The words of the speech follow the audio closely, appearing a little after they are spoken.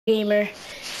Gamer,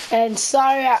 and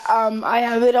sorry, I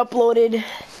haven't uploaded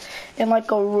in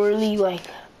like a really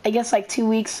I guess like 2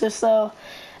 weeks or so.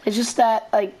 It's just that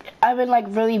I've been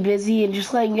really busy, and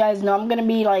just letting you guys know I'm gonna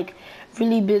be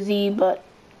really busy, but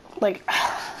like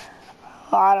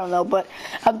I don't know, but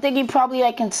I'm thinking probably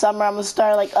in summer I'm gonna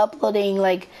start uploading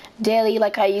daily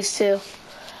like I used to.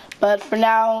 But for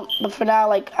now,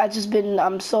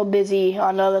 I'm so busy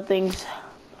on other things.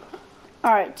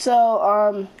 All right,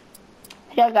 so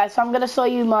yeah, guys, so I'm gonna show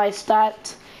you my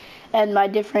stats and my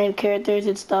different characters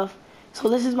and stuff. So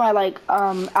this is my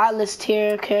Atlas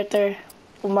tier character,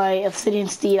 my Obsidian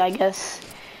Steed, I guess.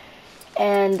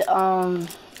 And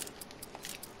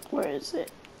where is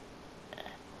it?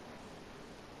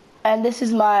 And this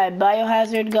is my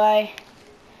Biohazard guy.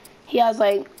 He has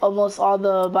almost all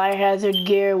the Biohazard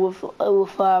gear with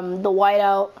the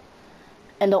whiteout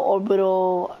and the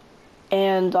orbital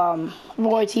and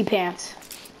royalty pants.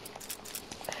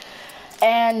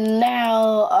 And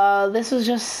now, this was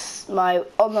just my,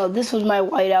 this was my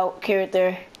whiteout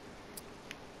character.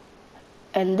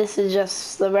 And this is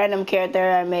just the random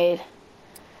character I made.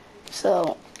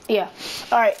 So, yeah.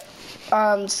 Alright,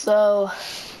 so,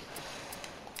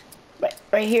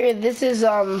 right here, this is,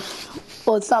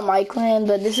 well, it's not my clan,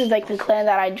 but this is the clan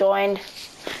that I joined.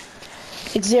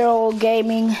 Zero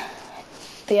Gaming.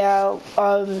 Yeah,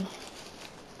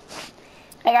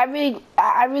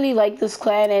 I really like this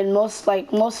clan, and most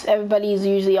everybody is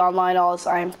usually online all the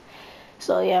time.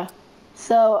 So yeah.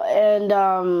 So and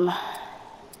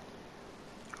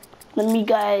let me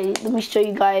show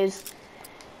you guys.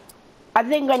 I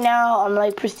think right now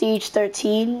I'm prestige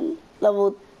 13,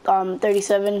 level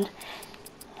 37.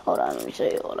 Hold on, let me show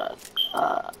you. Hold on.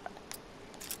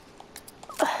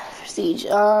 Prestige.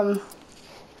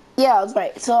 Yeah, that's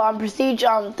right. So I'm prestige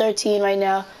 13 right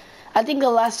now. I think the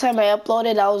last time I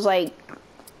uploaded, I was like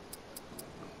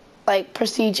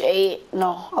prestige 8.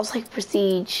 No, I was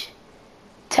prestige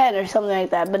 10 or something like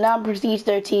that. But now I'm prestige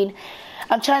 13.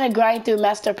 I'm trying to grind through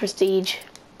master prestige.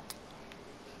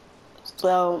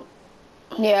 So,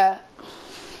 yeah.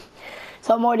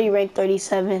 So I'm already ranked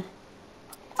 37.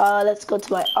 Let's go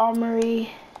to my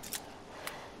armory.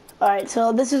 Alright,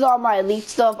 so this is all my elite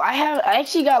stuff. I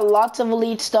actually got lots of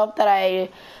elite stuff that I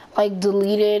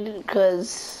deleted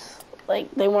because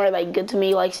they weren't good to me.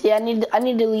 Yeah, I need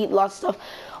to delete lots of stuff.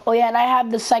 Oh yeah, and I have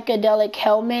the psychedelic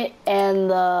helmet and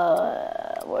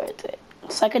the where is it?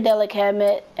 Psychedelic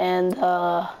helmet and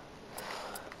I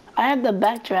have the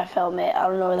backdraft helmet. I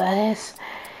don't know where that is.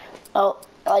 Oh,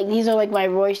 these are my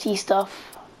royalty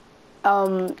stuff.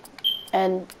 And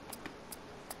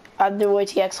I have the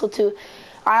royalty Exo too.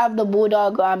 I have the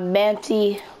Bulldog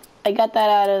Manti. I got that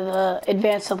out of the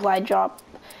advanced supply drop.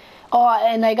 Oh,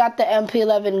 and I got the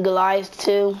MP11 Goliath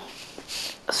too.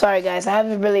 Sorry guys, I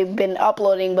haven't really been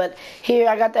uploading, but here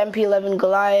I got the MP11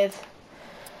 Goliath.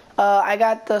 I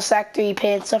got the SAC 3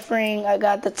 Pain Suffering. I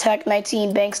got the Tech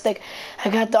 19 Bank Stick. I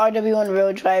got the RW1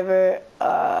 Road Driver.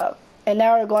 And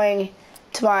now we're going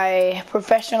to my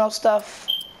professional stuff.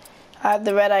 I have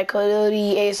the Red Eye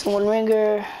Coyote, Ace One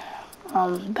Ringer,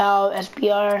 Bow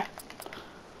SPR.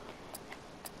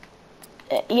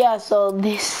 Yeah, so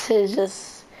this is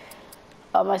just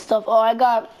my stuff. Oh, I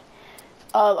got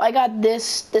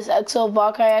this Exo,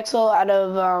 Valkyrie Exo out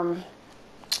of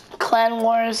Clan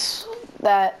Wars.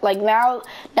 That now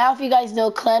if you guys know,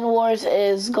 Clan Wars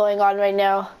is going on right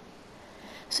now.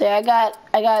 So yeah,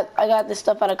 I got this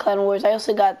stuff out of Clan Wars. I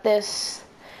also got this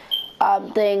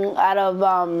thing out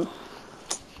of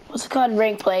what's it called?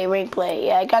 Rank play.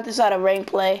 Yeah, I got this out of rank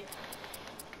play.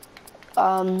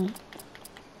 So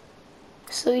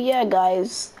yeah,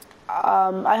 guys.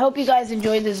 I hope you guys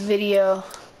enjoyed this video.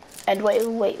 And wait,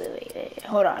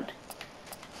 hold on.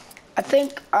 I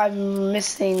think I'm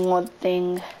missing one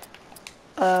thing.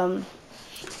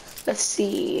 Let's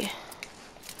see.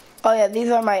 Oh yeah, these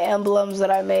are my emblems that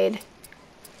I made.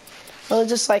 Well,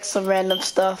 just some random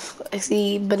stuff. I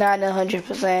see banana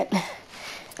 100%.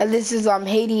 And this is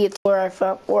Haiti, it's where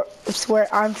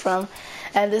I'm from.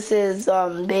 And this is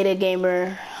Beta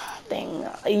Gamer thing,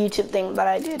 a YouTube thing that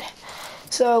I did.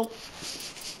 So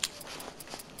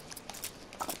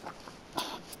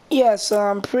yeah, so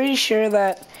I'm pretty sure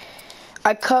that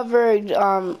I covered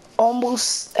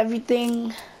almost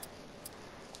everything.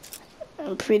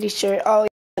 I'm pretty sure. Oh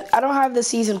yeah, I don't have the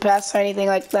season pass or anything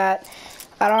like that.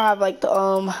 I don't have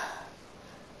the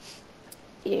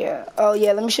yeah. Oh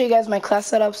yeah, let me show you guys my class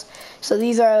setups. So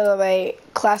these are my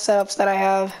class setups that I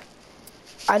have.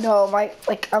 I know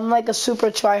I'm a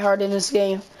super tryhard in this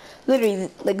game. Literally,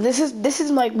 this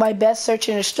is my best search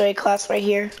and destroy class right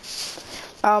here.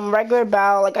 regular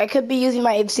bow. Like I could be using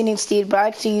my Obsidian Steed, but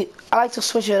I like to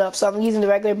switch it up. So I'm using the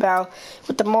regular bow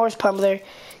with the Morris Pummeler.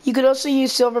 You could also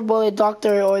use Silver Bullet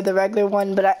Doctor or the regular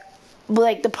one, but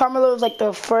like the Pummeler was like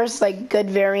the first like good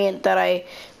variant that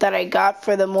I got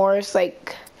for the Morris.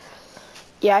 Like,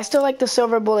 yeah, I still like the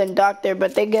Silver Bullet and Doctor,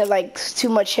 but they get like too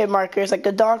much hit markers. Like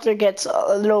the Doctor gets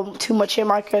a little too much hit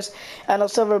markers, and the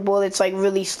Silver Bullet's like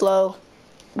really slow.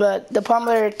 But the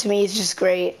Pummeler to me is just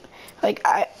great. Like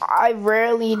I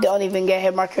rarely don't even get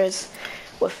hit markers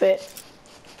with it.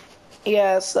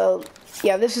 Yeah, so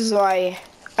yeah, this is why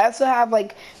I also have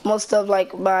like most of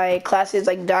like my classes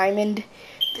like diamond.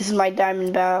 This is my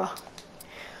diamond bow.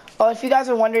 Oh, if you guys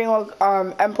are wondering what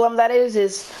emblem that is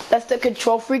that's the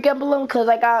Control Freak emblem, because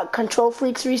I got Control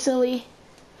Freaks recently.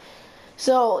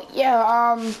 So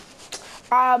yeah,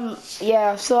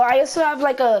 yeah, so I also have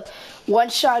like a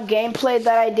one-shot gameplay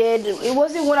that I did. It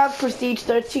wasn't when I was Prestige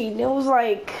 13. It was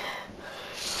like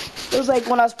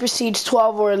when I was Prestige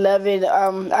 12 or 11.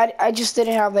 I just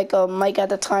didn't have like a mic at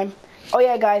the time. Oh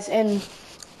yeah, guys, and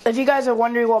if you guys are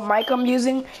wondering what mic I'm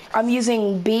using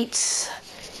Beats.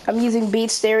 I'm using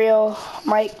Beats stereo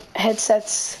mic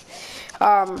headsets.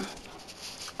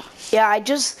 Yeah, I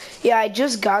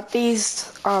just got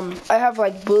these. I have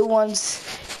like blue ones,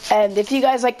 and if you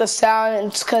guys like the sound,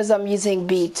 it's because I'm using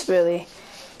Beats, really.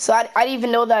 So I didn't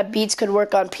even know that Beats could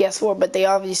work on PS4, but they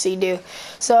obviously do.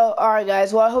 So alright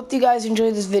guys, well I hope you guys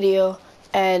enjoyed this video,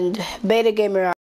 and Beta Gamer out.